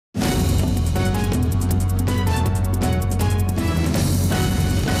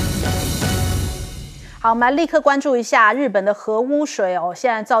好，我们来立刻关注一下日本的核污水哦，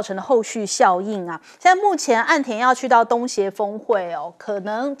现在造成的后续效应啊。现在目前岸田要去到东协峰会哦，可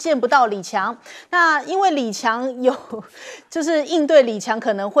能见不到李强。那因为李强有就是应对李强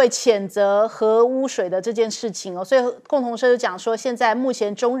可能会谴责核污水的这件事情哦，所以共同社就讲说，现在目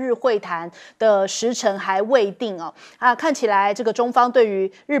前中日会谈的时程还未定哦。看起来这个中方对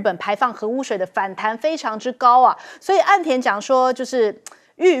于日本排放核污水的反弹非常之高啊，所以岸田讲说就是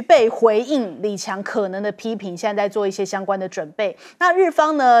预备回应李强可能的批评，现在在做一些相关的准备。那日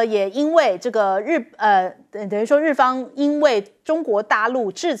方呢，也因为这个等于说日方因为中国大陆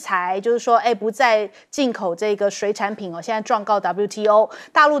制裁，就是说不再进口这个水产品哦，现在状告 WTO。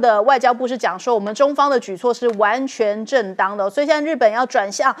大陆的外交部是讲说，我们中方的举措是完全正当的，所以现在日本要转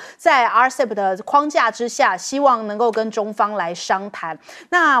向在 RCEP 的框架之下，希望能够跟中方来商谈。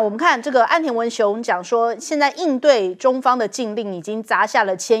那我们看这个岸田文雄讲说，现在应对中方的禁令已经砸下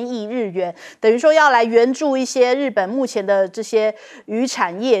了1000亿日元，等于说要来援助一些日本目前的这些渔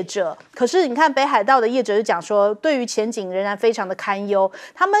产业者。可是你看北海道的业者就讲说，对于前景仍然非常的堪忧。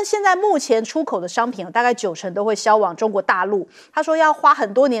他们现在目前出口的商品大概90%都会销往中国大陆。他说要花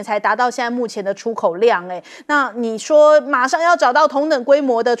很多年才达到现在目前的出口量。那你说马上要找到同等规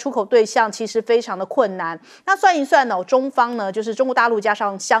模的出口对象，其实非常的困难。那算一算哦，中方呢就是中国大陆加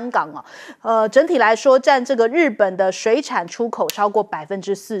上香港整体来说占这个日本的水产出口超过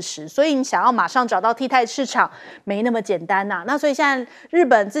40%，所以你想要马上找到替代市场没那么简单呐。那所以现在日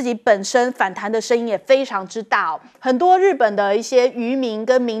本自己本身反弹的声音也非常之大哦，很多日本的一些渔民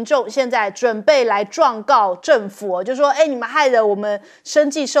跟民众现在准备来状告政府哦，就说你们害得我们生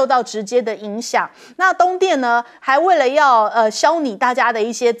计受到直接的影响。那东电呢还为了要消弭大家的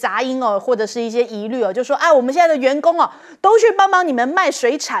一些杂音哦，或者是一些疑虑哦，就说我们现在的员工都去帮忙你们卖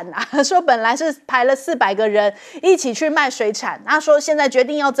水产啊，说本来是排了400个人一起去卖水产，他说现在决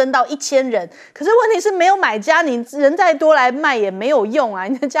定要增到1000人，可是问题是没有买家，你人再多来卖也没有用啊，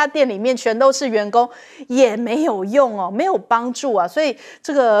你那家店里面全都是员工也没有用哦，没有帮助啊，所以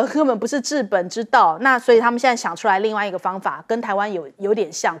这个根本不是治本之道。那所以他们现在想出来另外一个方法，跟台湾有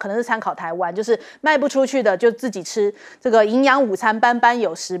点像，可能是参考台湾，就是卖不出去的就自己吃，这个营养午餐班班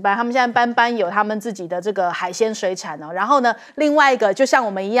有10班，他们现在班班有他们自己的这个海鲜水产哦。然后呢，另外一个就像我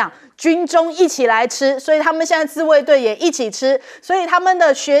们一样，军中一起来吃，所以他们现在自卫队也一起吃，所以他们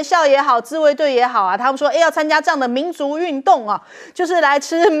的学校也好，自卫队也好啊，他们说要参加这样的民族运动啊，就是来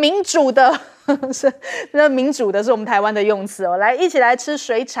吃民主的。那民主的是我们台湾的用词哦，一起来吃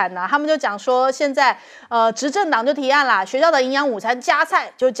水产啊。他们就讲说，现在执政党就提案啦，学校的营养午餐加菜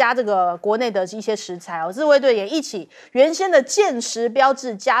就加这个国内的一些食材哦。自卫队也一起原先的健食标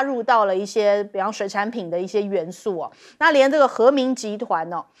志加入到了一些比方水产品的一些元素哦。那连这个和民集团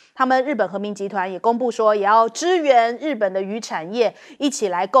哦，他们日本和民集团也公布说，也要支援日本的渔产业一起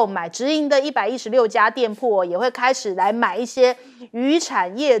来购买，直营的116家店铺也会开始来买一些渔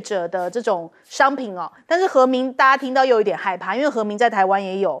产业者的这种商品哦。但是和民大家听到又有点害怕，因为和民在台湾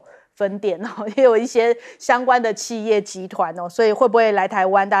也有分店哦，也有一些相关的企业集团哦，所以会不会来台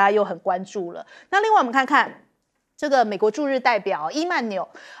湾，大家又很关注了。那另外我们看看这个美国驻日代表伊曼纽，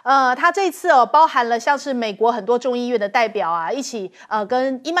他这次包含了像是美国很多众议院的代表啊，一起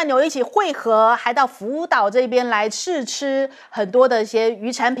跟伊曼纽一起会合，还到福岛这边来试吃很多的一些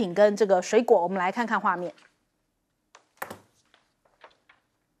渔产品跟这个水果。我们来看看画面。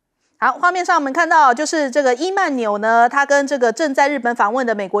好，画面上我们看到就是这个伊曼纽呢，他跟这个正在日本访问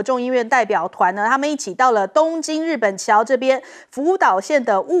的美国众议院代表团呢，他们一起到了东京日本桥这边福岛县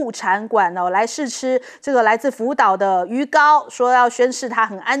的物产馆哦，来试吃这个来自福岛的鱼糕，说要宣示它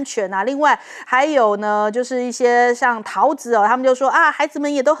很安全啊。另外还有呢，就是一些像桃子哦，他们就说孩子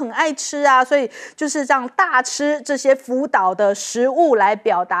们也都很爱吃啊，所以就是这样大吃这些福岛的食物来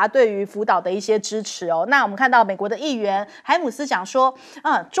表达对于福岛的一些支持哦。那我们看到美国的议员海姆斯讲说，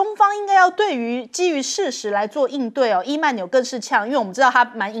中方应该要对于基于事实来做应对哦。伊曼纽更是呛，因为我们知道他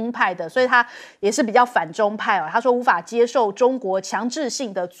蛮鹰派的，所以他也是比较反中派哦。他说无法接受中国强制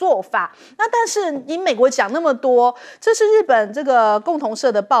性的做法。那但是你美国讲那么多，这是日本这个共同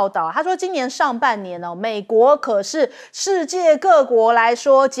社的报道，他说今年上半年哦，美国可是世界各国来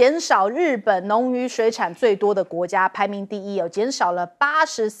说减少日本农渔水产最多的国家，排名第一哦，减少了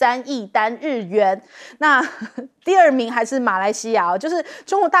83亿单日元。那第2名还是马来西亚哦，就是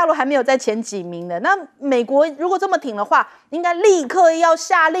中国大陆还没有在前几名的。那美国如果这么挺的话，应该立刻要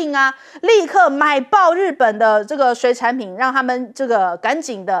下令啊，立刻买爆日本的这个水产品，让他们这个赶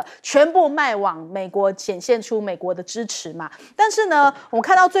紧的全部卖往美国，显现出美国的支持嘛。但是呢，我们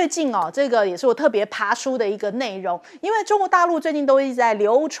看到最近哦，这个也是我特别爬书的一个内容，因为中国大陆最近都一直在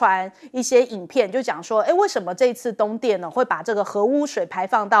流传一些影片，就讲说，为什么这一次东电呢会把这个核污水排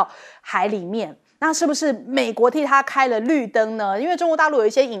放到海里面？那是不是美国替他开了绿灯呢？因为中国大陆有一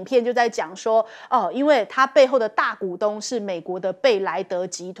些影片就在讲说，因为他背后的大股东是美国的贝莱德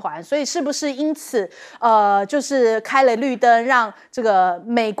集团，所以是不是因此就是开了绿灯，让这个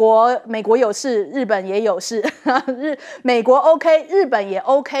美国有事，日本也有事，美国 OK， 日本也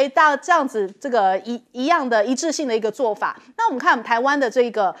OK， 这样子这个一样的一致性的一个做法。那我们看我们台湾的这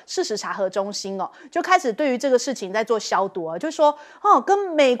个事实查核中心就开始对于这个事情在做消毒就说跟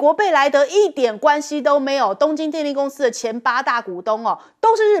美国贝莱德一点关系都没有，东京电力公司的前8大股东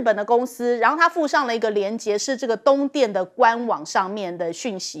都是日本的公司，然后他附上了一个连结，是这个东电的官网上面的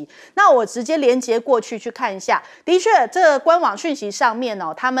讯息。那我直接连结过去看一下，的确这个官网讯息上面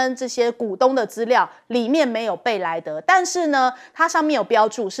他们这些股东的资料里面没有贝莱德，但是呢它上面有标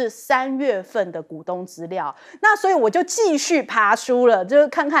注是3月份的股东资料。那所以我就继续爬书了，就是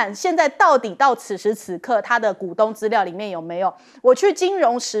看看现在到底到此时此刻它的股东资料里面有没有。我去金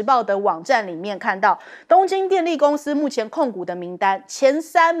融时报的网站里面看到东京电力公司目前控股的名单前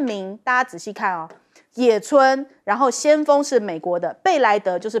3名，大家仔细看野村，然后先锋是美国的，贝莱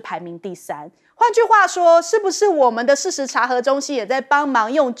德就是排名第3。换句话说，是不是我们的事实查核中心也在帮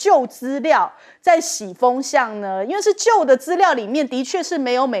忙用旧资料在洗风向呢？因为是旧的资料里面的确是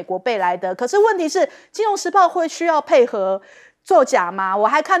没有美国贝莱德，可是问题是金融时报会需要配合作假吗？我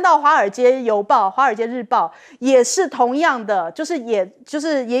还看到《华尔街邮报》《华尔街日报》也是同样的，就是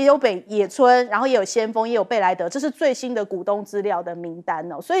也有野村，然后也有先锋，也有贝莱德，这是最新的股东资料的名单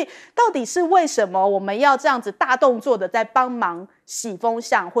所以到底是为什么我们要这样子大动作的在帮忙洗风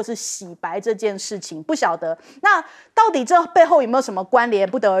向或是洗白这件事情？不晓得。那到底这背后有没有什么关联？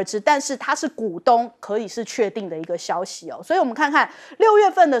不得而知。但是它是股东，可以是确定的一个消息所以我们看看6月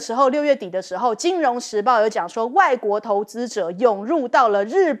份的时候，6月底的时候，《金融时报》有讲说，外国投资者涌入到了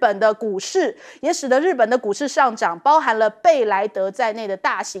日本的股市，也使得日本的股市上涨，包含了贝莱德在内的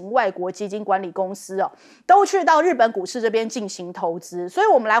大型外国基金管理公司都去到日本股市这边进行投资。所以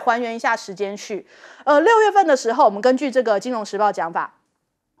我们来还原一下时间序。6月份的时候，我们根据这个《金融时报》讲法，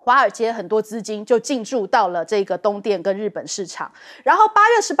华尔街很多资金就进驻到了这个东电跟日本市场。然后8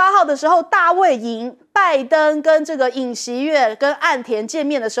月18号的时候，大卫营拜登跟这个尹锡悦跟岸田见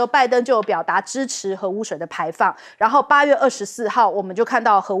面的时候，拜登就有表达支持核污水的排放。然后8月24号，我们就看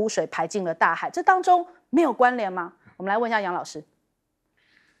到核污水排进了大海，这当中没有关联吗？我们来问一下杨老师。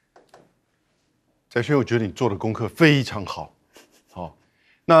翟轩，我觉得你做的功课非常好。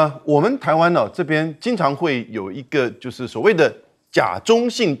那我们台湾这边经常会有一个就是所谓的假中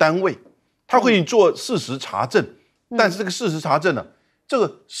性单位，他会做事实查证，但是这个事实查证这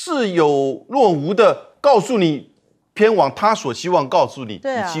个是有若无的告诉你偏往他所希望告诉你，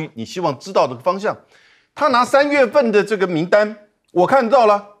你希望知道的方向。他拿3月份的这个名单，我看到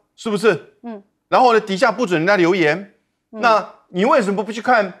了，是不是？然后呢，底下不准人家留言。那你为什么不去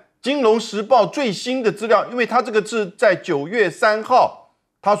看《金融时报》最新的资料？因为他这个是在9月3号。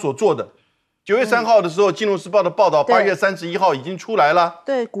他所做的9月3号的时候，《金融时报》的报道8月31号已经出来了。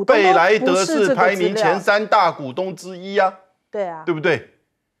对，股东贝莱德是排名前3大股东之一对啊，对不对？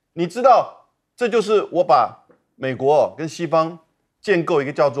你知道，这就是我把美国跟西方建构一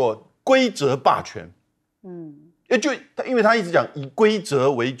个叫做规则霸权。因为他一直讲以规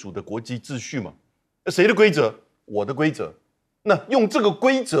则为主的国际秩序嘛，谁的规则？我的规则。那用这个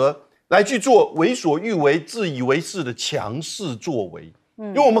规则来去做为所欲为、自以为是的强势作为。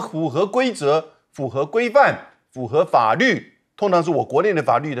因为我们符合规则、符合规范、符合法律，通常是我国内的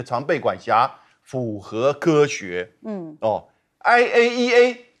法律的常备管辖，符合科学。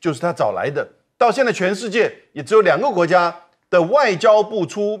IAEA 就是他找来的。到现在全世界也只有2个国家的外交部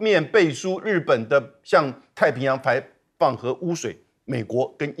出面背书日本的向太平洋排放核污水，美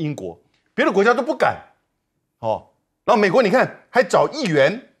国跟英国，别的国家都不敢。然后美国你看还找议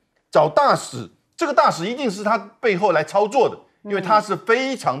员、找大使，这个大使一定是他背后来操作的。因为他是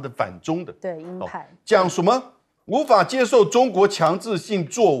非常的反中的，对鹰派，讲什么无法接受中国强制性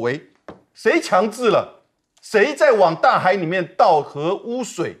作为，谁强制了？谁在往大海里面倒核污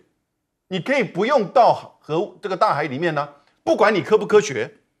水？你可以不用倒这个大海里面呢，不管你科不科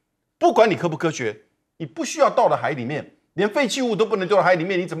学，你不需要倒到海里面，连废弃物都不能丢到海里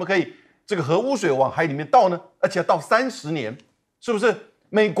面，你怎么可以这个核污水往海里面倒呢？而且要倒30年，是不是？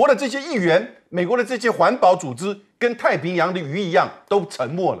美国的这些议员，美国的这些环保组织，跟太平洋的鱼一样，都沉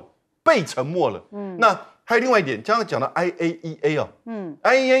默了，被沉默了。那还有另外一点，刚刚讲到 IAEA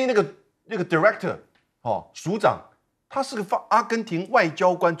IAEA 那个 director 署长，他是个阿根廷外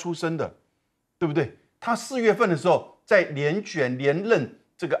交官出身的，对不对？他4月份的时候在连任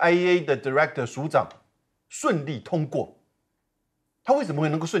这个 IAEA 的 director 署长，顺利通过。他为什么会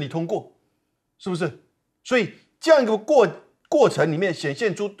能够顺利通过？是不是？所以这样一个过程里面显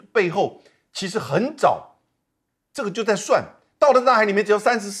现出背后其实很早，这个就在算，到了大海里面只要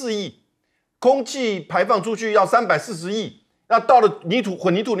34亿，空气排放出去要340亿，那到了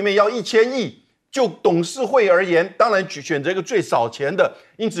混凝土里面要1000亿。就董事会而言，当然选择一个最少钱的，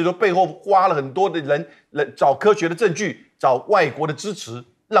因此说背后花了很多的人找科学的证据，找外国的支持，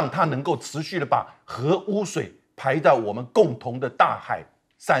让它能够持续的把核污水排到我们共同的大海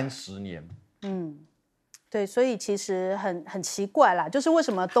30年。对，所以其实很奇怪啦，就是为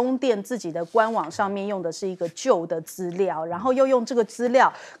什么东电自己的官网上面用的是一个旧的资料，然后又用这个资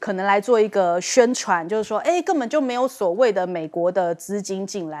料可能来做一个宣传，就是说，根本就没有所谓的美国的资金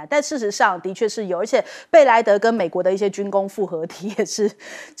进来，但事实上的确是有，而且贝莱德跟美国的一些军工复合体也是，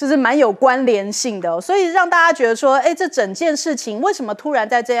就是蛮有关联性的所以让大家觉得说，这整件事情为什么突然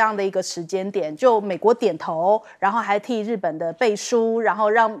在这样的一个时间点，就美国点头，然后还替日本的背书，然后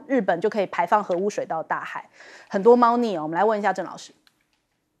让日本就可以排放核污水到大海。很多猫腻我们来问一下郑老师。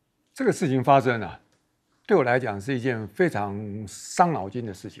这个事情发生对我来讲是一件非常伤脑筋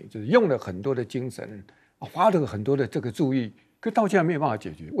的事情，就是用了很多的精神，花了很多的这个注意，可到现在没有办法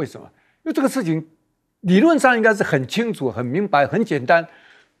解决。为什么？因为这个事情理论上应该是很清楚、很明白、很简单，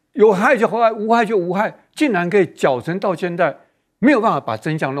有害就有害，无害就无害，竟然可以搅成到现在没有办法把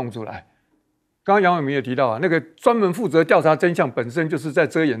真相弄出来。刚刚杨伟明也提到那个专门负责调查真相本身就是在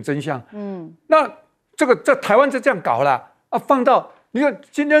遮掩真相。那这台湾就这样搞了放到你看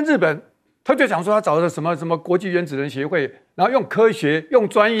今天日本，他就讲说他找了什么国际原子能协会，然后用科学、用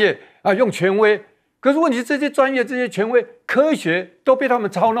专业用权威。可是问题是这些专业、这些权威、科学都被他们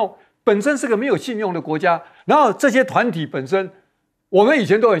操弄，本身是个没有信用的国家。然后这些团体本身，我们以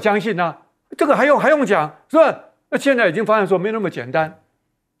前都很相信这个还用讲是吧？那现在已经发现说没那么简单。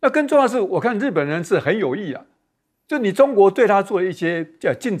那更重要的是，我看日本人是很有意就你中国对他做了一些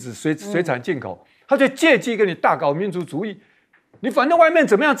禁止水产进口。他就借机给你大搞民族主义，你反正外面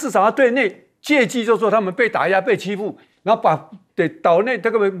怎么样，至少要对内借机就说他们被打压、被欺负，然后把岛内这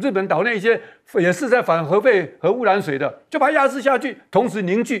个日本岛内一些也是在反核废核污染水的，就把它压制下去，同时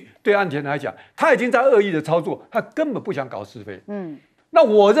凝聚。对岸田来讲，他已经在恶意的操作，他根本不想搞是非。那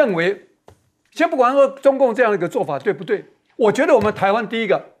我认为，先不管说中共这样一个做法对不对，我觉得我们台湾第一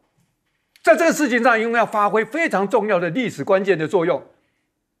个，在这个事情上应该要发挥非常重要的历史关键的作用。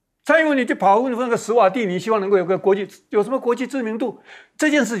蔡英文你去跑那个史瓦帝尼，希望能够有什么国际知名度？这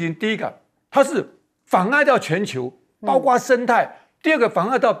件事情，第一个，它是妨碍到全球，包括生态；第二个，妨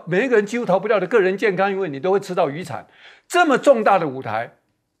碍到每一个人几乎逃不掉的个人健康，因为你都会吃到渔产。这么重大的舞台，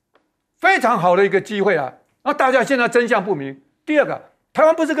非常好的一个机会然后大家现在真相不明。第二个，台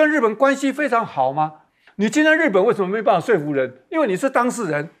湾不是跟日本关系非常好吗？你今天日本为什么没办法说服人？因为你是当事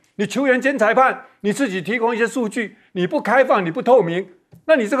人，你球员兼裁判，你自己提供一些数据，你不开放，你不透明。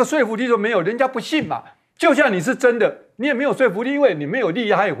那你这个说服力就没有，人家不信嘛。就像你是真的，你也没有说服力，因为你没有利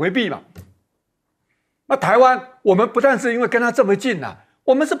益，还有回避嘛。那台湾，我们不但是因为跟他这么近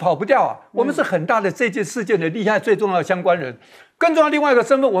我们是跑不掉我们是很大的这件事件的利害最重要的相关人。更重要另外一个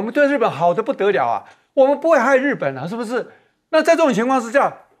身份，我们对日本好的不得了我们不会害日本是不是？那在这种情况之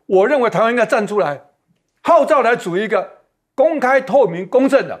下，我认为台湾应该站出来，号召来组一个公开、透明、公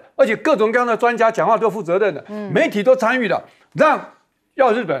正的，而且各种各样的专家讲话都负责任的，媒体都参与的，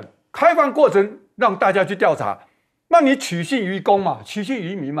要日本开放过程让大家去调查。那你取信于公嘛，取信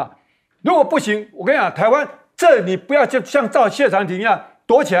于民嘛。如果不行，我跟你讲，台湾你不要就像照谢长廷一样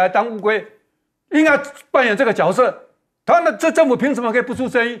躲起来当乌龟，应该扮演这个角色。台湾的这政府凭什么可以不出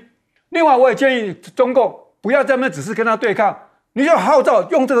声音？另外，我也建议中共不要在那边只是跟他对抗，你就号召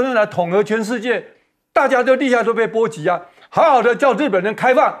用这个东西来统合全世界，大家都利害都被波及好好的叫日本人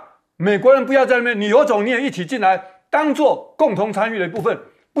开放，美国人不要在那边，你有种你也一起进来，当做共同参与的一部分，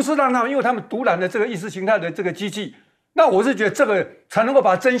不是让他们，因为他们独揽了这个意识形态的这个机器。那我是觉得这个才能够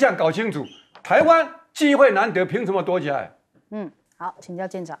把真相搞清楚。台湾机会难得，凭什么躲起来？好，请教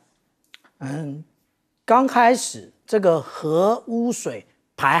舰长。刚开始这个核污水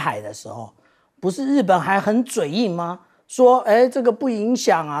排海的时候，不是日本还很嘴硬吗？说，这个不影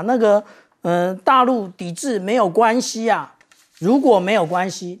响那个，大陆抵制没有关系如果没有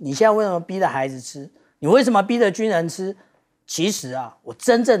关系，你现在为什么逼着孩子吃？你为什么逼着军人吃？其实我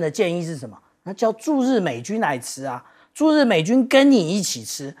真正的建议是什么？那叫驻日美军来吃驻日美军跟你一起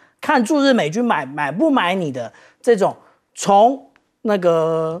吃，看驻日美军买不买你的这种从那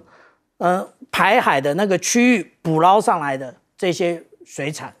个排海的那个区域捕捞上来的这些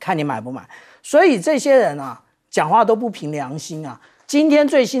水产，看你买不买。所以这些人讲话都不凭良心今天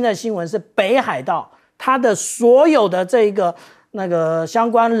最新的新闻是北海道它的所有的这个那个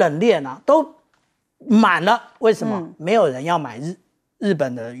相关冷链都满了，为什么？没有人要买日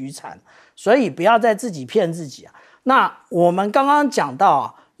本的渔产，所以不要再自己骗自己那我们刚刚讲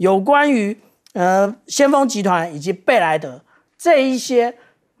到有关于先锋集团以及贝莱德这一些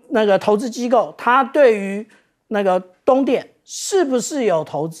那个投资机构，它对于那个东电是不是有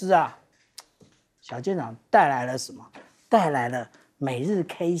投资啊？小舰长带来了什么？带来了每日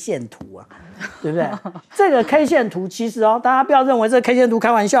K 线图啊，对不对？这个 K 线图其实大家不要认为这个 K 线图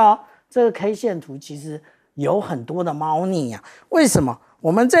开玩笑哦，这个 K 线图其实有很多的猫腻啊。为什么？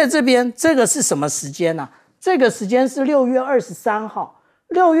我们在这边这个是什么时间呢？这个时间是6月23号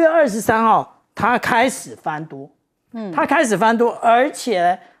，6月23号它开始翻多，它开始翻多，而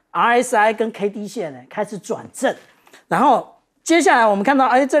且 RSI 跟 KD 线呢开始转正，然后接下来我们看到，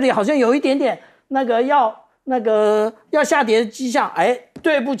这里好像有一点点要下跌的迹象，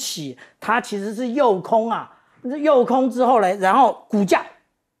对不起，它其实是诱空啊，诱空之后呢，然后股价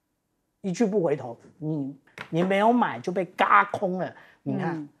一去不回头，你没有买就被嘎空了，你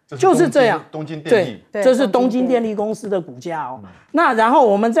看。就是这样，东京电力，对，这是东京电力公司的股价哦。那然后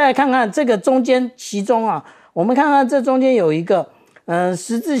我们再看看这个中间，其中啊，我们看看这中间有一个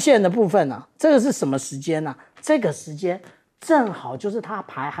十字线的部分啊，这个是什么时间呢？这个时间正好就是它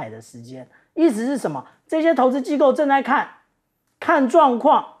排海的时间，意思是什么？这些投资机构正在看状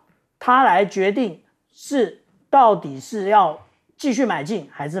况，它来决定到底是要继续买进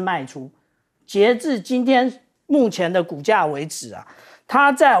还是卖出。截至今天目前的股价为止啊。它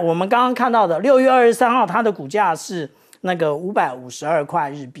在我们刚刚看到的6月23号，它的股价是那个552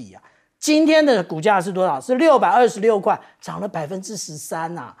块日币啊。今天的股价是多少？是626块，涨了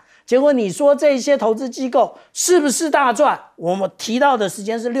13%啊。结果你说这些投资机构是不是大赚？我们提到的时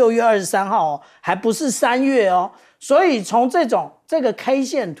间是6月23号哦，还不是3月哦。所以从这个 K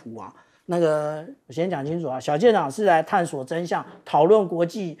线图啊，我先讲清楚啊，小舰长是来探索真相，讨论国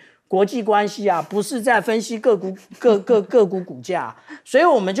际关系啊，不是在分析个股股价，所以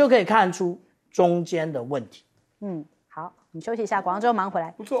我们就可以看出中间的问题。好，我们休息一下，广告之后马上回来。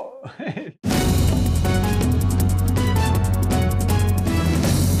不错。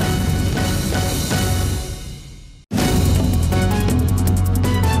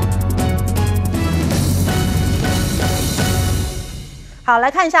好，来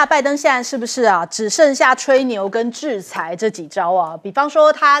看一下拜登现在是不是只剩下吹牛跟制裁这几招啊？比方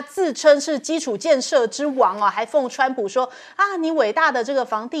说他自称是基础建设之王啊，还奉川普说你伟大的这个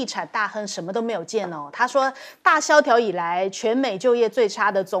房地产大亨什么都没有见哦。他说大萧条以来全美就业最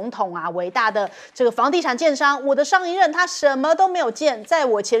差的总统啊，伟大的这个房地产建商，我的上一任他什么都没有见，在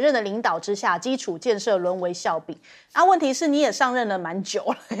我前任的领导之下，基础建设沦为笑柄。问题是你也上任了蛮久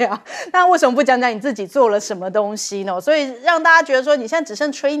了呀，那为什么不讲讲你自己做了什么东西呢？所以让大家觉得说你现在只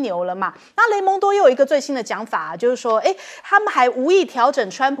剩吹牛了嘛。那雷蒙多又有一个最新的讲法，就是说他们还无意调整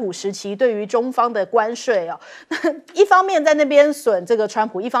川普时期对于中方的关税哦。一方面在那边损这个川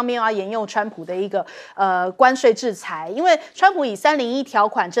普，一方面又要沿用川普的一个关税制裁，因为川普以301条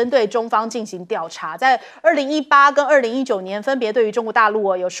款针对中方进行调查，在2018跟2019年分别对于中国大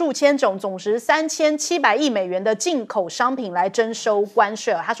陆有数千种总值3700亿美元的进口商品来征收关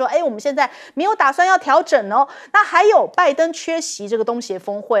税。他说我们现在没有打算要调整哦。那还有拜登缺席这个东协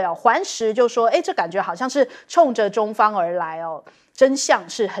峰会哦，环时就说这感觉好像是冲着中方而来哦。真相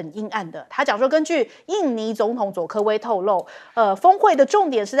是很阴暗的。他讲说，根据印尼总统佐科威透露，峰会的重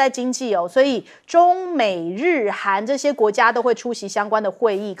点是在经济哦，所以中美日韩这些国家都会出席相关的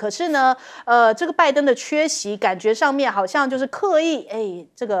会议。可是呢，这个拜登的缺席，感觉上面好像就是刻意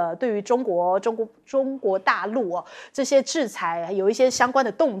这个对于中国大陆哦这些制裁有一些相关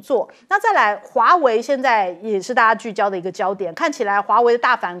的动作。那再来，华为现在也是大家聚焦的一个焦点，看起来华为的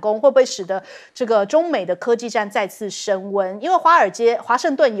大反攻会不会使得这个中美的科技战再次升温？因为华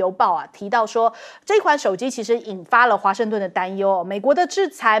盛顿邮报提到说，这款手机其实引发了华盛顿的担忧，美国的制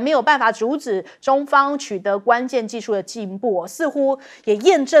裁没有办法阻止中方取得关键技术的进步，似乎也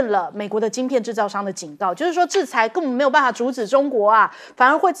验证了美国的晶片制造商的警告，就是说制裁根本没有办法阻止中国反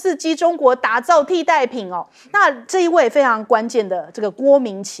而会刺激中国打造替代品哦。那这一位非常关键的这个郭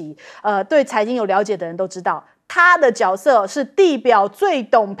明骐，对财经有了解的人都知道，他的角色是地表最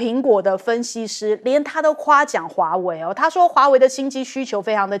懂苹果的分析师，连他都夸奖华为哦。他说华为的新机需求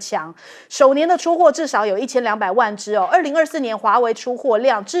非常的强，首年的出货至少有1200万只哦。2024年华为出货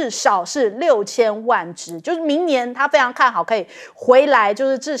量至少是6000万只，就是明年他非常看好可以回来，就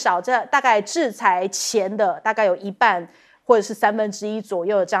是至少在大概制裁前的大概有一半或者是1/3左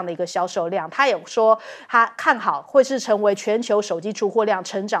右的这样的一个销售量。他有说他看好会是成为全球手机出货量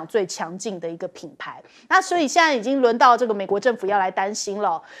成长最强劲的一个品牌。那所以现在已经轮到这个美国政府要来担心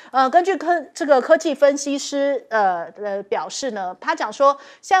了。根据科技分析师表示呢，他讲说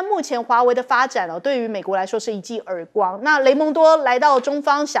现在目前华为的发展对于美国来说是一记耳光。那雷蒙多来到中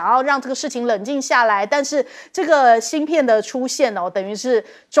方，想要让这个事情冷静下来，但是这个芯片的出现等于是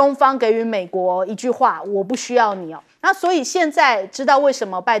中方给予美国一句话：我不需要你。那所以现在知道为什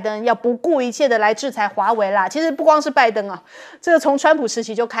么拜登要不顾一切的来制裁华为啦？其实不光是拜登这个从川普时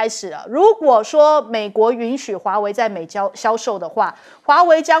期就开始了。如果说美国允许华为在美销售的话，华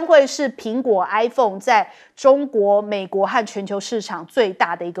为将会是苹果 iPhone 在中国、美国和全球市场最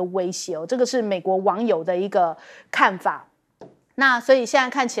大的一个威胁这个是美国网友的一个看法。那所以现在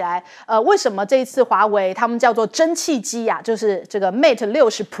看起来，为什么这一次华为他们叫做蒸汽机就是这个 Mate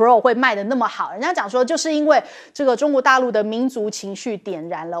 60 Pro 会卖得那么好？人家讲说，就是因为这个中国大陆的民族情绪点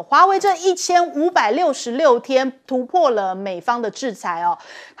燃了。华为这1566天突破了美方的制裁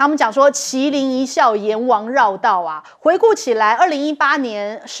他们讲说麒麟一笑，阎王绕道回顾起来，2018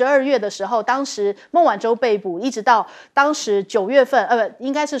年12月的时候，当时孟晚舟被捕，一直到当时9月份，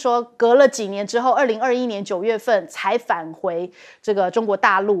应该是说隔了几年之后，2021年9月份才返回这个中国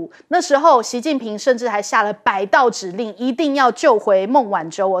大陆。那时候习近平甚至还下了100道指令，一定要救回孟晚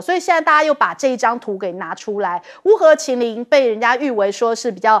舟所以现在大家又把这一张图给拿出来。乌合麒麟被人家誉为说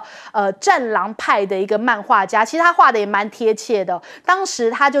是比较战狼派的一个漫画家，其实他画的也蛮贴切的。当时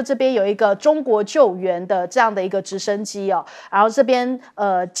他就这边有一个中国救援的这样的一个直升机然后这边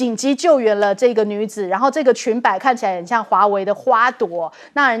紧急救援了这个女子，然后这个裙摆看起来很像华为的花朵。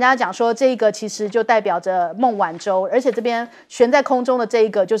那人家讲说这个其实就代表着孟晚舟，而且这边悬在空中的这一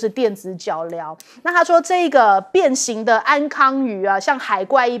个就是电子脚镣。那他说这个变形的安康鱼像海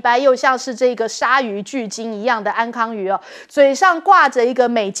怪一般，又像是这个鲨鱼巨鲸一样的安康鱼嘴上挂着一个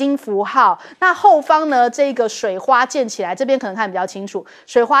美金符号。那后方呢，这个水花溅起来，这边可能看比较清楚，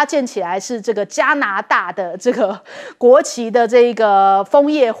水花溅起来是这个加拿大的这个国旗的这个枫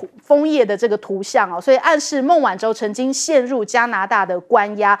叶的这个图像所以暗示孟晚舟曾经陷入加拿大的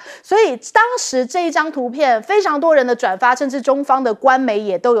关押。所以当时这一张图片非常多人的转发，甚至中方的官媒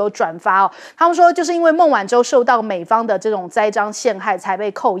也都有转发他们说就是因为孟晚舟受到美方的这种栽赃陷害才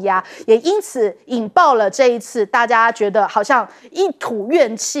被扣押，也因此引爆了这一次大家觉得好像一吐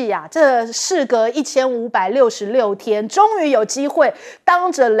怨气这事隔1566天，终于有机会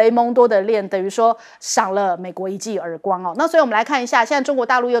当着雷蒙多的面，等于说赏了美国一记耳光那所以我们来看一下，现在中国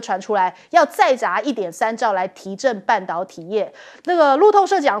大陆又传出来要再砸1.3兆来提振半导体业。那个路透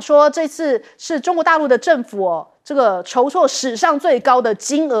社讲说，这次是中国大陆的政府这个筹措史上最高的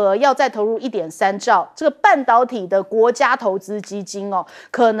金额，要再投入1.3兆，这个半导体的国家投资基金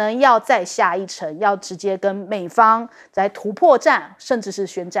可能要再下一城，要直接跟美方来突破战，甚至是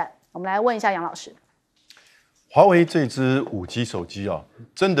宣战。我们来问一下杨老师，华为这支5G 手机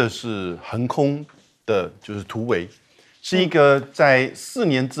真的是横空的，就是突围，是一个在4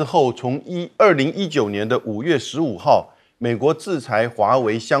年之后，从2019年的5月15号，美国制裁华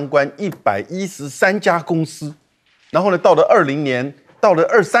为相关113家公司。然后呢，到了20年，到了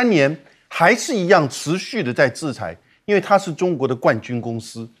23年，还是一样持续的在制裁，因为它是中国的冠军公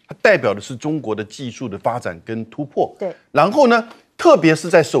司，它代表的是中国的技术的发展跟突破。对。然后呢，特别是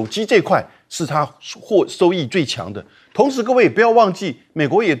在手机这块，是它收益最强的。同时，各位也不要忘记，美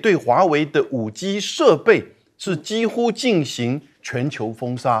国也对华为的5G 设备是几乎进行全球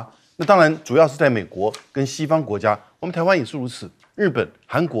封杀。那当然，主要是在美国跟西方国家，我们台湾也是如此，日本、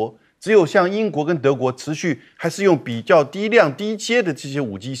韩国。只有像英国跟德国持续还是用比较低量低阶的这些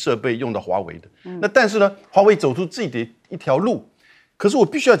5G 设备用到华为的。那但是呢，华为走出自己的一条路。可是我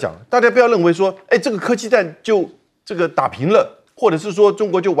必须要讲，大家不要认为说，这个科技战就这个打平了，或者是说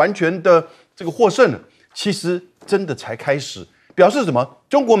中国就完全的这个获胜了。其实真的才开始，表示什么？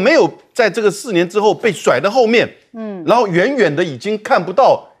中国没有在这个4年之后被甩到后面，然后远远的已经看不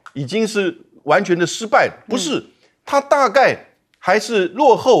到，已经是完全的失败了。不是，它大概还是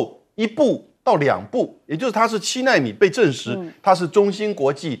落后1步到2步，也就是它是7奈米被证实，它是中芯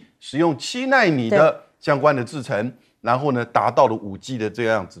国际使用7奈米的相关的制程，然后呢达到了5G 的这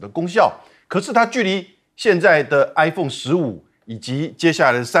样子的功效。可是它距离现在的 iPhone 15以及接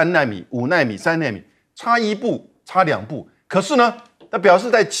下来的3奈米、5奈米、3奈米差1步、差2步。可是呢，那表示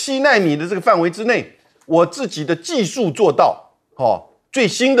在7奈米的这个范围之内，我自己的技术做到，最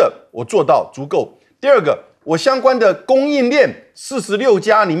新的我做到足够。第二个，我相关的供应链46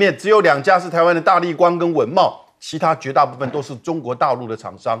家里面，只有2家是台湾的大立光跟稳懋，其他绝大部分都是中国大陆的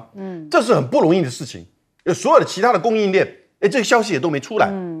厂商。这是很不容易的事情。所有的其他的供应链，这个消息也都没出来，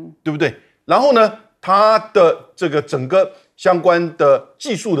对不对？然后呢，它的这个整个相关的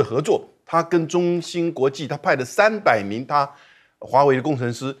技术的合作，它跟中芯国际，它派了300名华为的工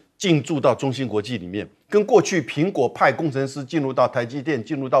程师进驻到中芯国际里面，跟过去苹果派工程师进入到台积电、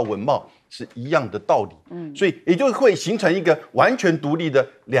进入到文茂是一样的道理。所以也就会形成一个完全独立的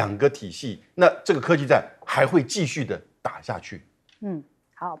2个体系。那这个科技战还会继续的打下去。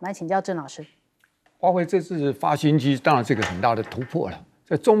好，我们来请教郑老师。华为这次发新机，当然是个很大的突破了。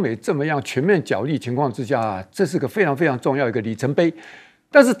在中美这么样全面角力情况之下，这是个非常非常重要一个里程碑。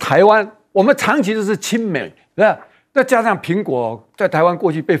但是台湾，我们长期都是亲美，对吧？再加上苹果在台湾过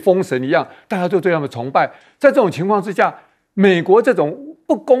去被封神一样，大家都对他们崇拜。在这种情况之下，美国这种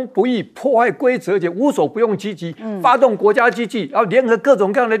不公不义、破坏规则，而且无所不用其极，发动国家机器，然后联合各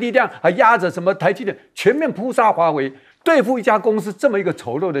种各样的力量，还压着什么台积电，全面扑杀华为，对付一家公司这么一个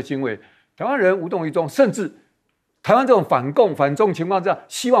丑陋的行为，台湾人无动于衷，甚至台湾这种反共反中情况之下，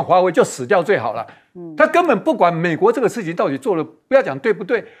希望华为就死掉最好了。他根本不管美国这个事情到底做了，不要讲对不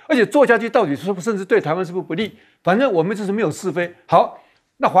对，而且做下去到底是不是甚至对台湾是不是不利，反正我们就是没有是非。好，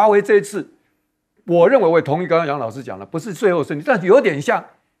那华为这一次，我认为我也同意刚刚杨老师讲了，不是最后胜利，但有点像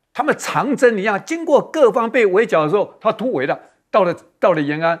他们长征一样，经过各方被围剿的时候，他突围了，到了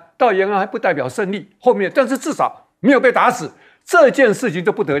延安，到延安还不代表胜利，后面但是至少没有被打死，这件事情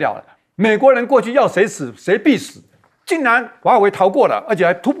就不得了了。美国人过去要谁死谁必死，竟然华为逃过了，而且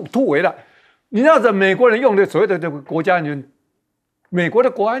还突围了。你知道这美国人用的所谓的这个国家安全，美国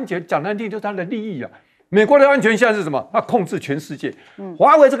的国安全讲难听就是他的利益啊。美国的安全现在是什么？他控制全世界。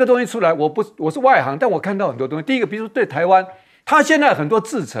华为这个东西出来，我是外行，但我看到很多东西。第一个，比如说对台湾，它现在很多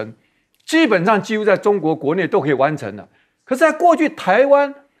制程，基本上几乎在中国国内都可以完成了。可是在过去，台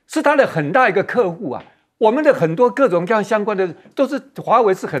湾是它的很大一个客户啊。我们的很多各种各样相关的，都是华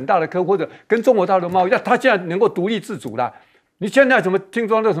为是很大的客户，或者跟中国大陆贸易，它现在能够独立自主了。你现在什么听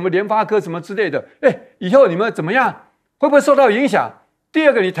说的什么联发科什么之类的，以后你们怎么样？会不会受到影响？第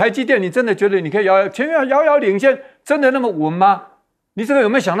二个，你台积电，你真的觉得你可以前面遥遥领先，真的那么稳吗？你这个有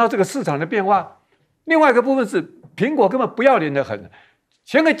没有想到这个市场的变化？另外一个部分是苹果根本不要脸的很，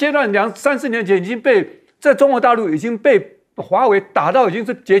前个阶段3-4年前已经被在中国大陆已经被华为打到已经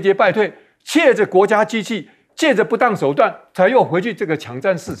是节节败退，借着国家机器，借着不当手段，才又回去这个抢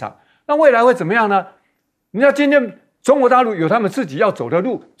占市场。那未来会怎么样呢？你知道今天中国大陆有他们自己要走的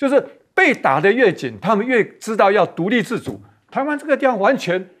路，就是被打得越紧，他们越知道要独立自主。台湾这个地方完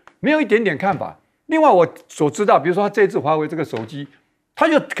全没有一点点看法。另外我所知道，比如说他这次华为这个手机，他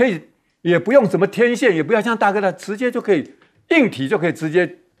就可以也不用什么天线，也不要像大哥的直接就可以硬体就可以直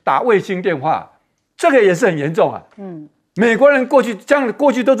接打卫星电话，这个也是很严重啊。美国人过去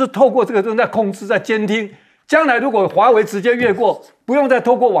都是透过这个东西在控制、在监听。将来如果华为直接越过，不用再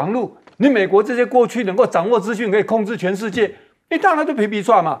透过网络，你美国这些过去能够掌握资讯，可以控制全世界，你当然就皮皮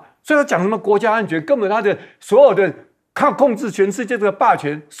串嘛。所以他讲什么国家安全，根本他的所有的靠控制全世界这个霸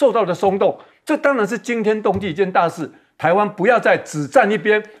权受到的松动，这当然是惊天动地一件大事。台湾不要再只站一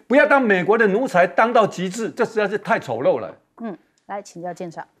边，不要当美国的奴才当到极致，这实在是太丑陋了。来请教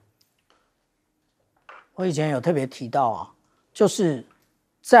舰长。我以前有特别提到啊，就是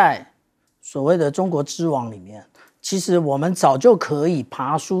在所谓的中国之网里面，其实我们早就可以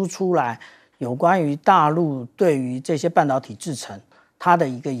爬梳出来有关于大陆对于这些半导体制程它的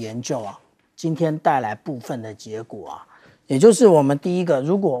一个研究啊，今天带来部分的结果啊，也就是我们第一个，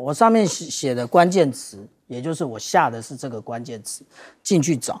如果我上面写的关键词，也就是我下的是这个关键词进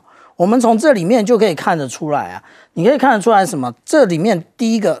去找，我们从这里面就可以看得出来啊，你可以看得出来什么？这里面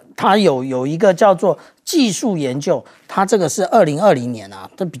第一个，它有一个叫做技术研究，它这个是2020年啊，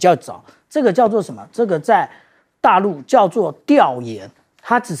这比较早。这个叫做什么？这个在大陆叫做调研，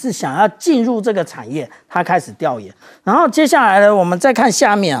他只是想要进入这个产业，他开始调研。然后接下来呢，我们再看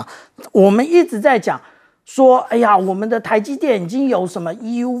下面啊，我们一直在讲说，哎呀，我们的台积电已经有什么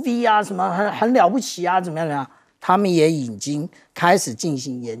EUV 啊，什么很了不起啊，怎么样？他们也已经开始进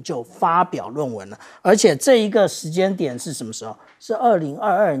行研究，发表论文了。而且这一个时间点是什么时候？是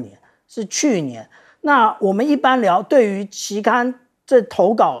2022年，是去年。那我们一般聊对于期刊这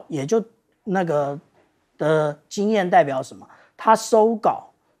投稿，也就那个的经验代表什么？他收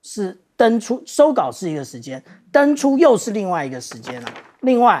稿是登出，收稿是一个时间，登出又是另外一个时间啊。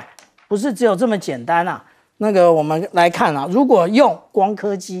另外，不是只有这么简单啊。那个我们来看啊，如果用光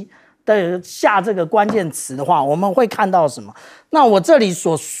刻机的下这个关键词的话，我们会看到什么？那我这里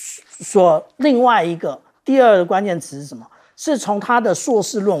所另外一个第二个关键词是什么？是从他的硕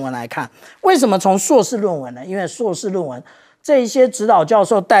士论文来看。为什么从硕士论文呢？因为硕士论文这些指导教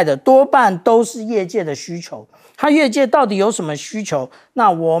授带的多半都是业界的需求，他业界到底有什么需求？那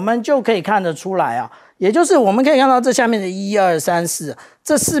我们就可以看得出来啊，也就是我们可以看到这下面的1、2、3、4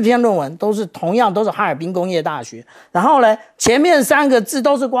这4篇论文都是同样都是哈尔滨工业大学，然后呢前面3个字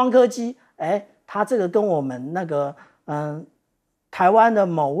都是光刻机，它这个跟我们那个台湾的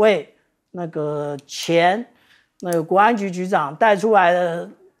某位那个前那个国安局局长带出来的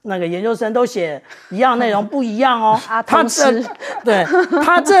那个研究生都写一样内容不一样哦，他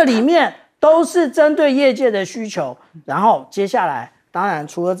这里面都是针对业界的需求，然后接下来当然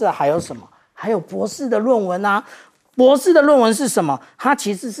除了这还有什么？还有博士的论文啊，博士的论文是什么？它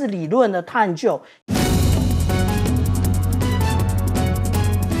其实是理论的探究。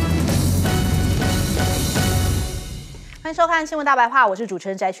欢迎收看《新闻大白话》，我是主持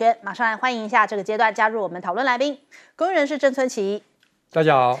人翟轩，马上来欢迎一下这个阶段加入我们讨论来宾，公益人士郑村棋，大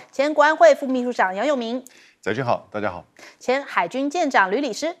家好；前国安会副秘书长杨永明，翟轩好，大家好；前海军舰长吕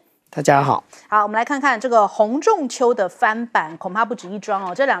礼师，大家好。好，我们来看看这个洪仲丘的翻版，恐怕不止一桩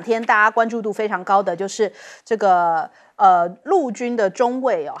哦。这2天大家关注度非常高的就是这个陆军的中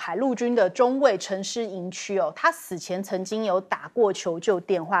尉哦，海陆军的中尉陈诗营区哦，他死前曾经有打过求救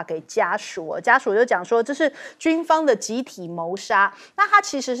电话给家属哦，家属就讲说这是军方的集体谋杀。那他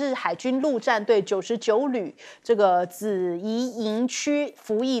其实是海军陆战队99旅这个紫宜营区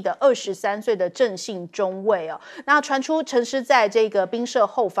服役的23岁的郑姓中尉哦。那传出陈诗在这个兵舍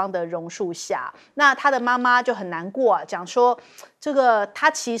后方的榕树下，那他的妈妈就很难过啊，讲说这个他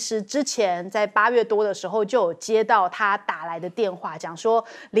其实之前在8月多的时候就有接到他打来的电话，讲说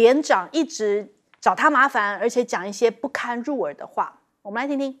连长一直找他麻烦，而且讲一些不堪入耳的话。我们来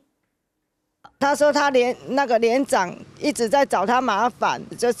听听。他说他那个连长一直在找他麻烦，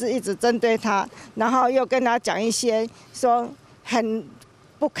就是一直针对他，然后又跟他讲一些说很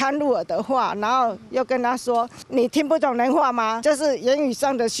不堪入耳的话，然后又跟他说你听不懂人话吗？就是言语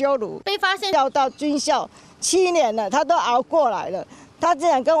上的羞辱。被发现要到军校7年了，他都熬过来了。他竟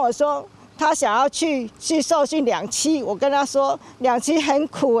然跟我说他想要去受训2期，我跟他说2期很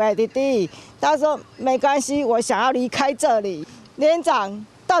苦弟弟。他说没关系，我想要离开这里。连长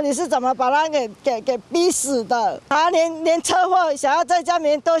到底是怎么把他给逼死的？他连车祸想要在家里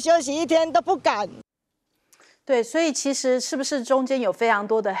面多休息1天都不敢。对，所以其实是不是中间有非常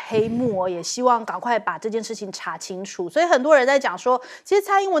多的黑幕也希望赶快把这件事情查清楚。所以很多人在讲说，其实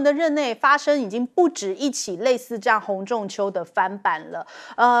蔡英文的任内发生已经不止一起类似这样洪仲丘的翻版了。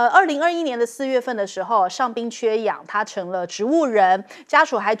2021年的4月份的时候，上兵缺氧，他成了植物人，家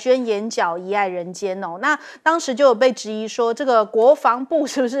属还捐眼角遗爱人间哦。那当时就有被质疑说，这个国防部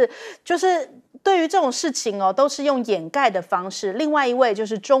是不是就是对于这种事情都是用掩盖的方式。另外一位就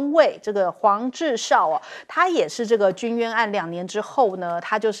是中尉这个黄志绍他也是这个军冤案2年之后呢，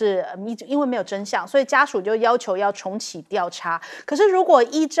他就是因为没有真相，所以家属就要求要重启调查。可是如果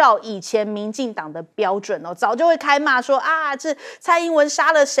依照以前民进党的标准早就会开骂说啊，这蔡英文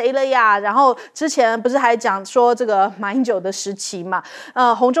杀了谁了呀？然后之前不是还讲说这个马英九的时期嘛，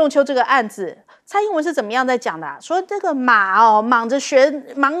洪仲丘这个案子。蔡英文是怎么样在讲的说这个马忙着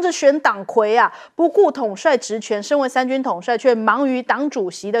选党魁啊，不顾统帅职权，身为3军统帅却忙于党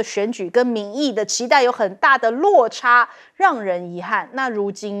主席的选举，跟民意的期待有很大的落差，让人遗憾。那如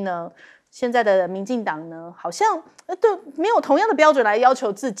今呢？现在的民进党呢，好像对没有同样的标准来要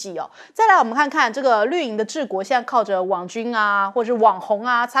求自己再来，我们看看这个绿营的治国，现在靠着网军啊，或是网红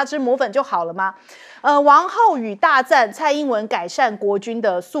啊，擦脂抹粉就好了吗？王浩宇大赞蔡英文改善国军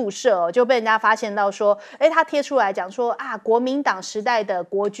的宿舍就被人家发现到说，他贴出来讲说啊，国民党时代的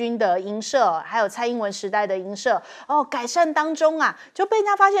国军的营舍，还有蔡英文时代的营舍改善当中啊，就被人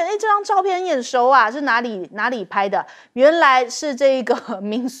家发现，这张照片很眼熟啊，是哪里拍的？原来是这个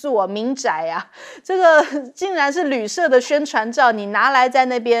民宿民宅啊，这个竟然是旅社的宣传照，你拿来在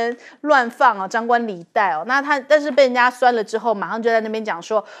那边乱放张冠李戴但是被人家酸了之后，马上就在那边讲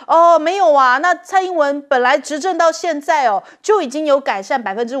说没有啊，那蔡英文本来执政到现在就已经有改善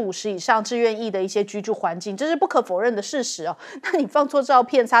50%以上志愿役的一些居住环境，这是不可否认的事实那你放错照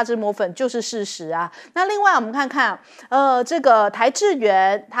片擦脂抹粉就是事实啊。那另外我们看看这个台志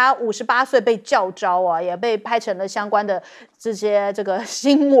远他58岁被教召也被拍成了相关的这些这个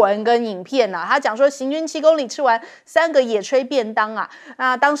新闻跟影片他讲说行军7公里吃完3个野炊便当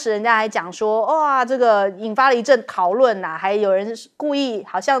那当时人家还讲说哇，这个引发了一阵讨论还有人故意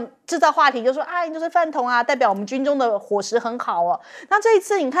好像制造话题，就说你就是饭桶代表我们军中的伙食很好那这一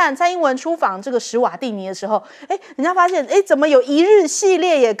次你看蔡英文出访这个史瓦蒂尼的时候，人家发现怎么有一日系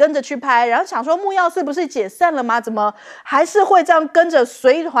列也跟着去拍，然后想说木曜4不是解散了吗？怎么还是会这样跟着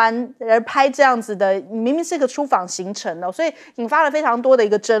随团而拍这样子的？明明是一个出访行程所以引发了非常多的一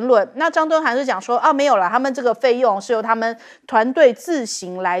个争论。那张敦涵是讲说没有啦，他们这个费用是由他们团队自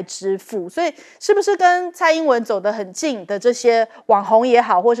行来支付，所以是不是跟蔡英文走得很近的这些网红也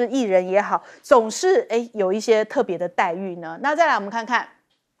好，或是艺人也好，总是有一些特别的待遇呢？那再来我们看看。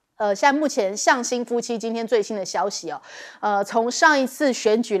现在目前向心夫妻今天最新的消息从上一次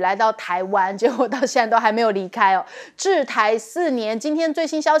选举来到台湾，结果到现在都还没有离开滞台4年。今天最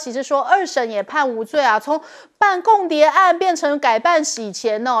新消息是说，2审也判无罪啊，从办共谍案变成改办洗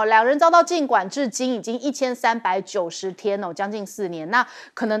钱两人遭到禁管至今已经1390天将近4年。那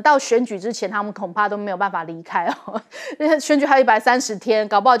可能到选举之前，他们恐怕都没有办法离开选举还有130天，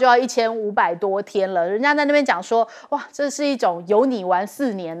搞不好就要1500多天了。人家在那边讲说，哇，这是一种有你玩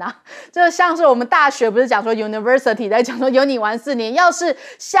4年啊。这像是我们大学不是讲说 University 在讲说有你玩4年，要是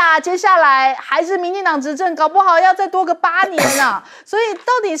接下来还是民进党执政，搞不好要再多个8年啊。所以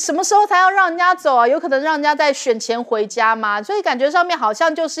到底什么时候才要让人家走啊？有可能让人家在选前回家吗？所以感觉上面好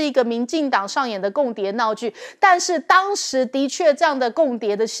像就是一个民进党上演的共谍闹剧，但是当时的确这样的共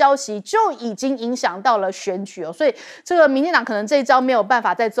谍的消息就已经影响到了选举所以这个民进党可能这一招没有办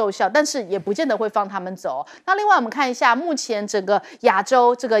法再奏效，但是也不见得会放他们走那另外我们看一下目前整个亚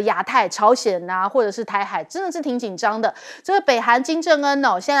洲这个亚太朝鲜啊，或者是台海，真的是挺紧张的。这个北韩金正恩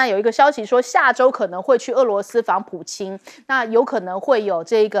现在有一个消息说，下周可能会去俄罗斯访普京，那有可能会有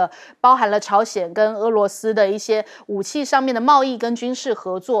这个包含了朝鲜跟俄罗斯的一些武器上面的贸易跟军事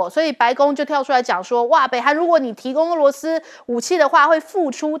合作，所以白宫就跳出来讲说，哇，北韩如果你提供俄罗斯武器的话，会付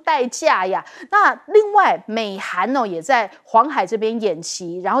出代价呀。那另外，美韩也在黄海这边演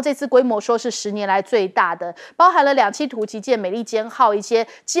习，然后这次规模说是10年来最大的，包含了2栖突击舰美利坚号一些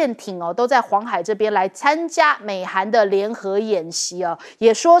舰艇都在黄海这边来参加美韩的联合演习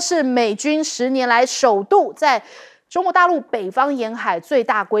也说是美军10年来首度在中国大陆北方沿海最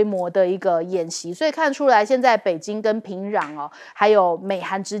大规模的一个演习，所以看出来现在北京跟平壤还有美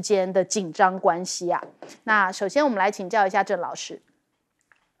韩之间的紧张关系啊。那首先我们来请教一下郑老师，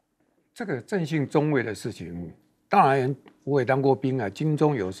这个正性中尉的事情，当然我也当过兵啊，军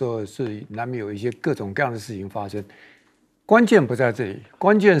中有时候是难免有一些各种各样的事情发生。关键不在这里，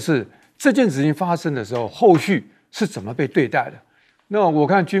关键是这件事情发生的时候，后续是怎么被对待的。那我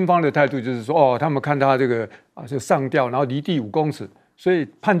看军方的态度就是说，他们看他这个就上吊，然后离地5公尺，所以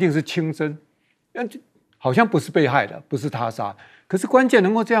判定是轻生，好像不是被害的，不是他杀。可是关键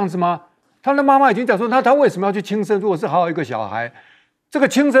能够这样子吗？他的妈妈已经讲说，他为什么要去轻生？如果是好好一个小孩，这个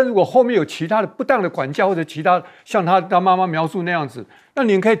轻生如果后面有其他的不当的管教或者其他像他妈妈描述那样子，那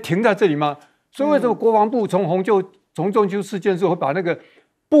你可以停在这里吗？所以为什么国防部从中秋事件之后会把那个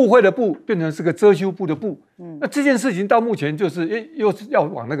部会的部变成是个遮羞布的布？那这件事情到目前就是又是要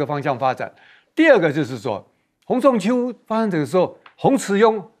往那个方向发展。第二个就是说，洪仲丘发生这个时候，洪慈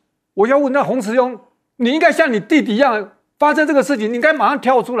庸，我要问那洪慈庸，你应该像你弟弟一样，发生这个事情，你应该马上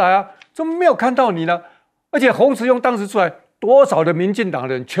跳出来啊！怎么没有看到你呢？而且洪慈庸当时出来，多少的民进党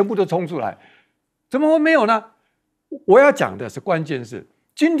人全部都冲出来，怎么会没有呢？我要讲的是关键是。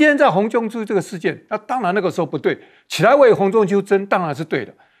今天在洪仲丘这个事件，那当然那个时候不对，起来为洪仲丘争当然是对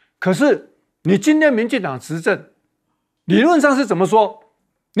的。可是你今天民进党执政，理论上是怎么说？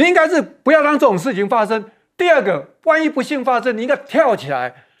你应该是不要让这种事情发生。第二个，万一不幸发生，你应该跳起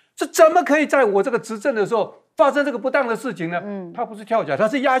来。这怎么可以在我这个执政的时候发生这个不当的事情呢？他不是跳起来，他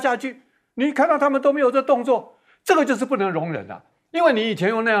是压下去。你看到他们都没有这动作，这个就是不能容忍啊！因为你以前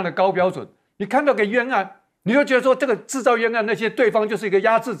用那样的高标准，你看到个冤案。你就觉得说这个制造冤案那些对方就是一个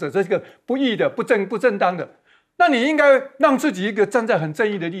压制者，这是一个不义的、不正当的，那你应该让自己一个站在很正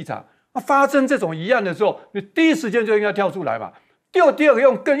义的立场。发生这种疑案的时候，你第一时间就应该跳出来嘛。第二个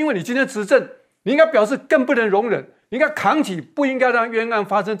因为你今天执政，你应该表示更不能容忍，你应该扛起不应该让冤案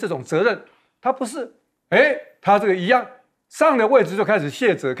发生这种责任。他不是，他这个一样上了位置就开始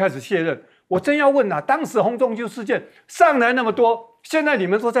卸责，开始卸任。我真要问当时洪仲丘事件上来那么多。现在你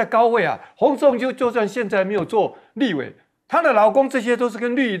们说在高位啊，洪仲丘就算现在没有做立委，她的老公这些都是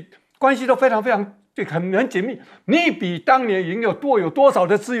跟绿关系都非常很紧密。你比当年已经有多少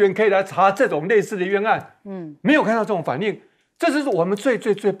的资源可以来查这种类似的冤案？没有看到这种反应，这是我们最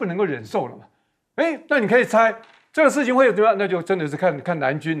不能够忍受了嘛。那你可以猜这个事情会有怎么样？那就真的是看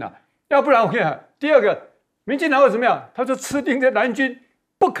蓝军了。要不然我跟你讲，第二个，民进党会怎么样？他说吃定的蓝军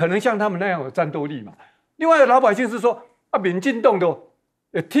不可能像他们那样有战斗力嘛。另外老百姓是说。民进党都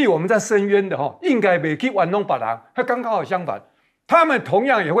替我们在申冤的应该没去玩弄别人，他刚好相反，他们同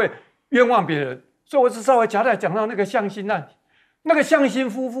样也会冤枉别人。所以我是稍微夹带讲到那个向心案，那个向心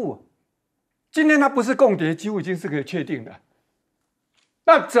夫妇，今天他不是共谍，几乎已经是可以确定的。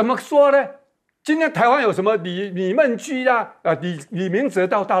那怎么说呢？今天台湾有什么李孟居啊，李明哲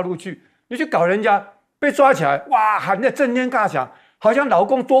到大陆去，你去搞人家被抓起来，哇，喊得震天尬响。好像老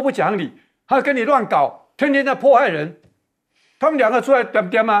公多不讲理，他跟你乱搞，天天在迫害人。他们两个出来点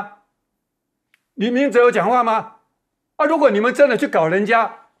不点吗？李明哲有讲话吗？啊，如果你们真的去搞人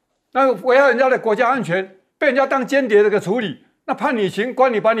家，那危害人家的国家安全，被人家当间谍这个处理，那判你刑，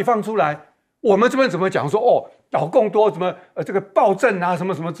关你把你放出来，我们这边怎么讲说哦，老共多什么这个暴政啊，什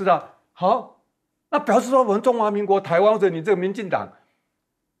么什么知道？好，那表示说我们中华民国台湾或者你这个民进党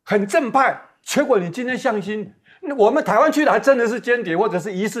很正派，结果你今天向心，我们台湾去的还真的是间谍或者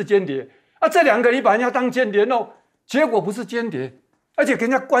是疑似间谍啊，这两个你把人家当间谍弄，结果不是间谍，而且给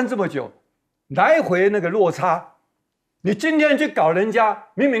人家关这么久，来回那个落差。你今天去搞人家，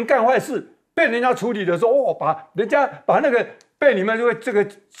明明干坏事，被人家处理的时候，哦，把那个被你们这个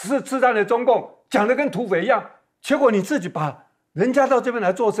刺探的中共讲的跟土匪一样，结果你自己把人家到这边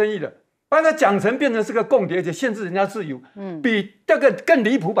来做生意的，把他讲成变成是个共谍，而且限制人家自由，比这个更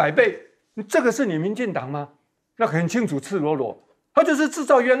离谱100倍。这个是你民进党吗？那很清楚，赤裸裸，他就是制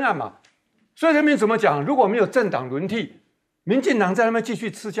造冤案嘛。所以人民怎么讲？如果没有政党轮替，民进党在那边继续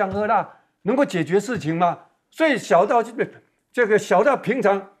吃香喝辣，能够解决事情吗？所以小到平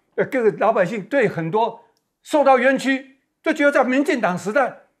常各个老百姓对很多受到冤屈，就觉得在民进党时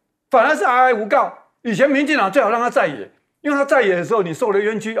代反而是哀哀无告。以前民进党最好让他在野，因为他在野的时候你受了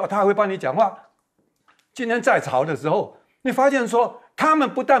冤屈，他还会帮你讲话。今天在朝的时候，你发现说他们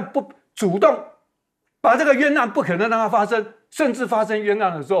不但不主动把这个冤案不可能让它发生，甚至发生冤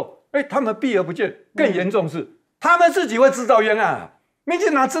案的时候，他们避而不见。更严重是他们自己会制造冤案啊！民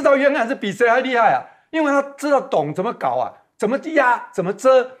进党制造冤案是比谁还厉害啊！因为他知道懂怎么搞啊，怎么压，怎么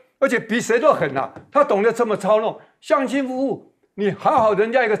遮，而且比谁都狠啊！他懂得这么操弄。相亲夫妇，你好好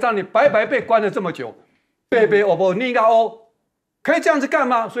人家一个让你白白被关了这么久，被你个可以这样子干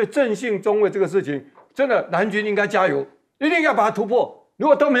吗？所以正信中卫这个事情，真的蓝军应该加油，一定要把它突破。如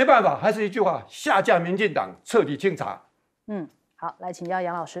果都没办法，还是一句话，下架民进党，彻底清查。好，来请教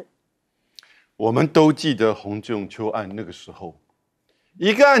杨老师。我们都记得洪仲丘案那个时候，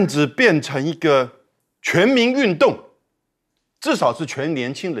一个案子变成一个全民运动，至少是全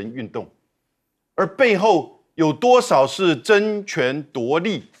年轻人运动，而背后有多少是争权夺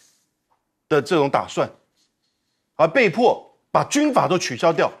利的这种打算，而被迫把军法都取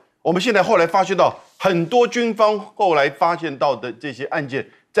消掉。我们现在后来发现到很多军方后来发现到的这些案件，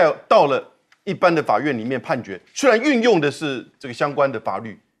到了一般的法院里面判决，虽然运用的是这个相关的法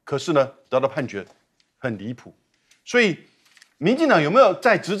律，可是呢，得到判决很离谱。所以，民进党有没有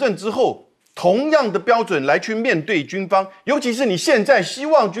在执政之后同样的标准来去面对军方？尤其是你现在希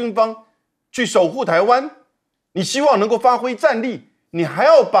望军方去守护台湾，你希望能够发挥战力，你还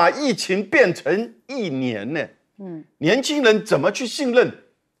要把疫情变成1年呢？年轻人怎么去信任？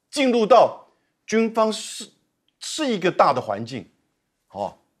进入到军方是一个大的环境，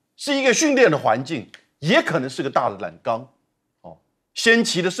是一个训练的环境，也可能是个大的染缸，先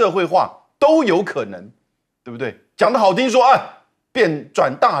期的社会化都有可能，对不对？讲得好听说变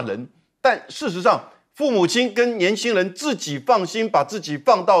转大人，但事实上，父母亲跟年轻人自己放心把自己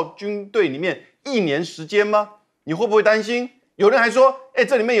放到军队里面1年时间吗？你会不会担心？有人还说，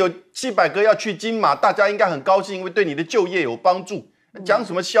这里面有700个要去金马，大家应该很高兴，因为对你的就业有帮助。讲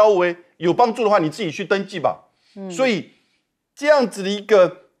什么消微？有帮助的话，你自己去登记吧。所以这样子的一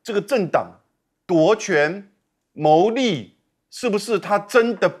个这个政党夺权谋利，是不是他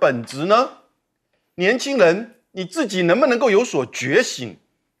真的本质呢？年轻人，你自己能不能够有所觉醒，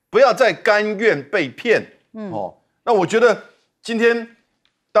不要再甘愿被骗？那我觉得今天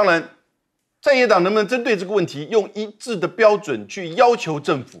当然在野党能不能针对这个问题，用一致的标准去要求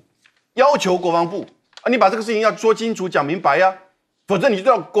政府，要求国防部你把这个事情要说清楚、讲明白呀。否则你就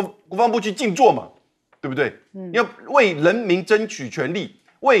让国防部去静坐嘛，对不对？你要为人民争取权利，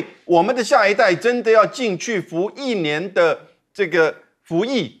为我们的下一代真的要进去服1年的这个服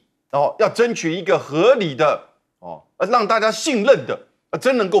役要争取一个合理的让大家信任的，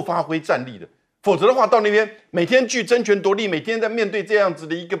真能够发挥战力的。否则的话，到那边每天去争权夺利，每天在面对这样子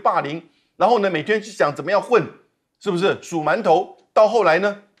的一个霸凌，然后呢，每天去想怎么样混，是不是数馒头？到后来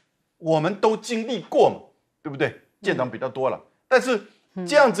呢，我们都经历过嘛，对不对？建党比较多了。但是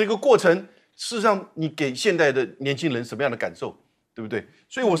这样子一个过程，事实上你给现在的年轻人什么样的感受，对不对？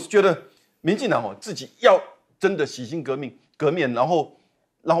所以我是觉得民进党自己要真的洗心革面，然后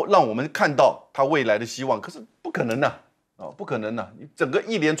让我们看到他未来的希望。可是不可能不可能你整个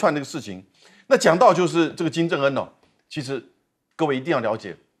一连串这个事情，那讲到就是这个金正恩其实各位一定要了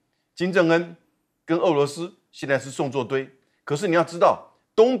解，金正恩跟俄罗斯现在是送作堆。可是你要知道，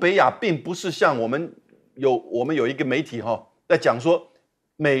东北亚并不是像我们有一个媒体在讲说，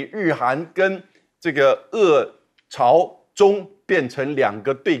美日韩跟这个俄朝中变成2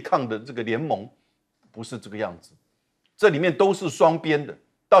个对抗的这个联盟，不是这个样子。这里面都是双边的。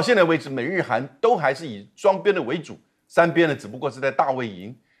到现在为止，美日韩都还是以双边的为主，三边呢只不过是在大卫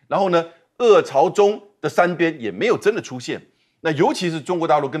营。然后呢，俄朝中的三边也没有真的出现。那尤其是中国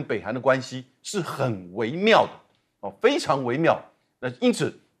大陆跟北韩的关系是很微妙的哦，非常微妙。那因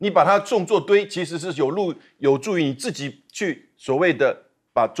此你把它种作堆，其实是有助于你自己去所谓的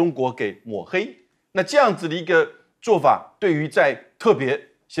把中国给抹黑。那这样子的一个做法，对于在特别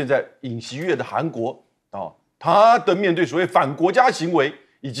现在尹锡悦的韩国哦，他的面对所谓反国家行为，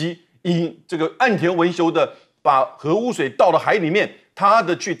以及这个岸田文雄的把核污水倒到海里面，他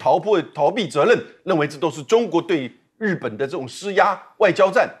的去逃避责任，认为这都是中国对日本的这种施压外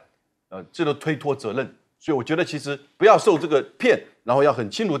交战，这都推脱责任。所以我觉得其实不要受这个骗，然后要很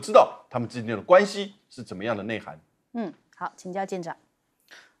清楚知道他们之间的关系是怎么样的内涵。好，请教舰长。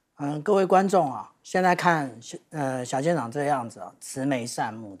各位观众啊，现在看小舰长这样子啊，慈眉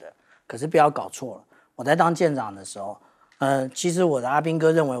善目的，可是不要搞错了。我在当舰长的时候，其实我的阿兵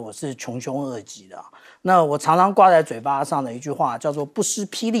哥认为我是穷凶恶极的。那我常常挂在嘴巴上的一句话叫做"不失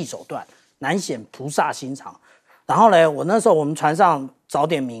霹雳手段，难显菩萨心肠"。然后呢，我那时候我们船上早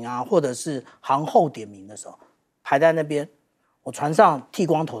点名啊，或者是航后点名的时候，排在那边，我船上剃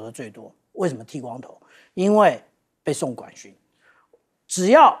光头的最多。为什么剃光头？因为被送管训。只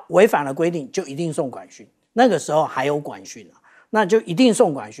要违反了规定，就一定送管训。那个时候还有管训啊，那就一定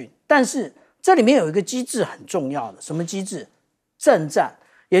送管训。但是这里面有一个机制很重要的，什么机制？政战，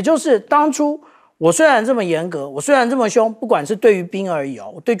也就是当初我虽然这么严格，我虽然这么凶，不管是对于兵而已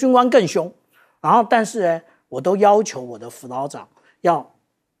哦，我对军官更凶。然后，但是呢，我都要求我的辅导长要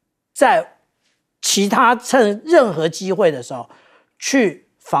在其他趁任何机会的时候去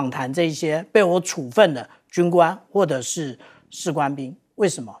访谈这些被我处分的军官或者是士官兵。为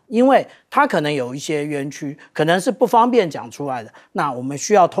什么？因为他可能有一些冤屈，可能是不方便讲出来的，那我们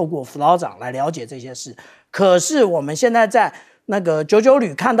需要透过辅导长来了解这些事。可是我们现在在那个99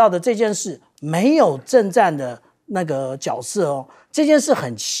旅看到的这件事，没有政战的那个角色哦，这件事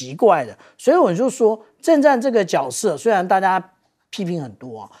很奇怪的。所以我就说，政战这个角色虽然大家批评很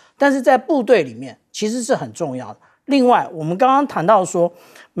多啊，但是在部队里面其实是很重要的。另外，我们刚刚谈到说，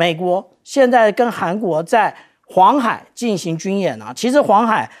美国现在跟韩国在黄海进行军演啊，其实黄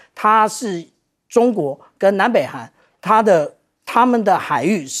海它是中国跟南北韩他们的海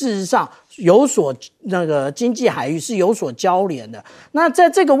域，事实上有所那个经济海域是有所交连的。那在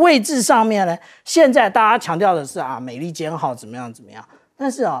这个位置上面呢，现在大家强调的是啊，美利坚号怎么样怎么样。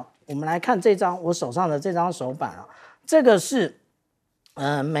但是啊，我们来看这张我手上的这张手板啊，这个是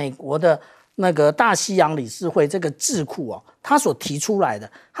美国的那个大西洋理事会这个智库啊，他所提出来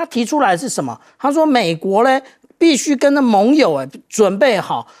的。他提出来是什么？他说美国呢必须跟着盟友准备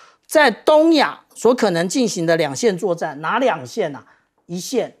好在东亚所可能进行的两线作战。哪两线啊？一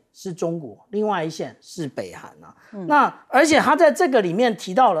线是中国，另外一线是北韩啊。那而且他在这个里面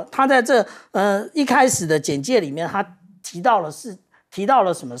提到了，他在这一开始的简介里面，他提到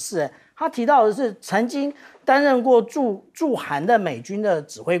了什么事？他提到的是曾经担任过驻韩的美军的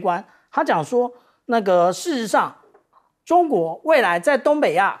指挥官。他讲说，那个事实上，中国未来在东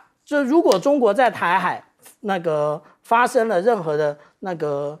北亚，就如果中国在台海那个发生了任何的那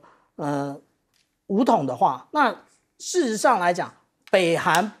个武统的话，那事实上来讲，北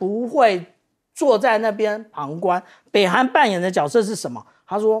韩不会坐在那边旁观。北韩扮演的角色是什么？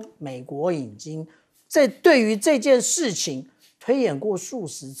他说，美国已经对于这件事情推演过数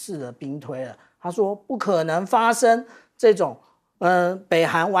十次的兵推了。他说不可能发生这种北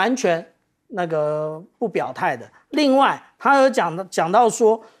韩完全那个不表态的。另外，他有讲到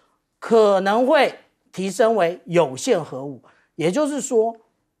说可能会提升为有限核武，也就是说，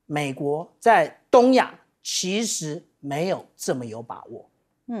美国在东亚其实没有这么有把握。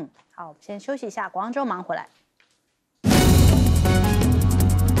好，先休息一下，广告之后马上回来。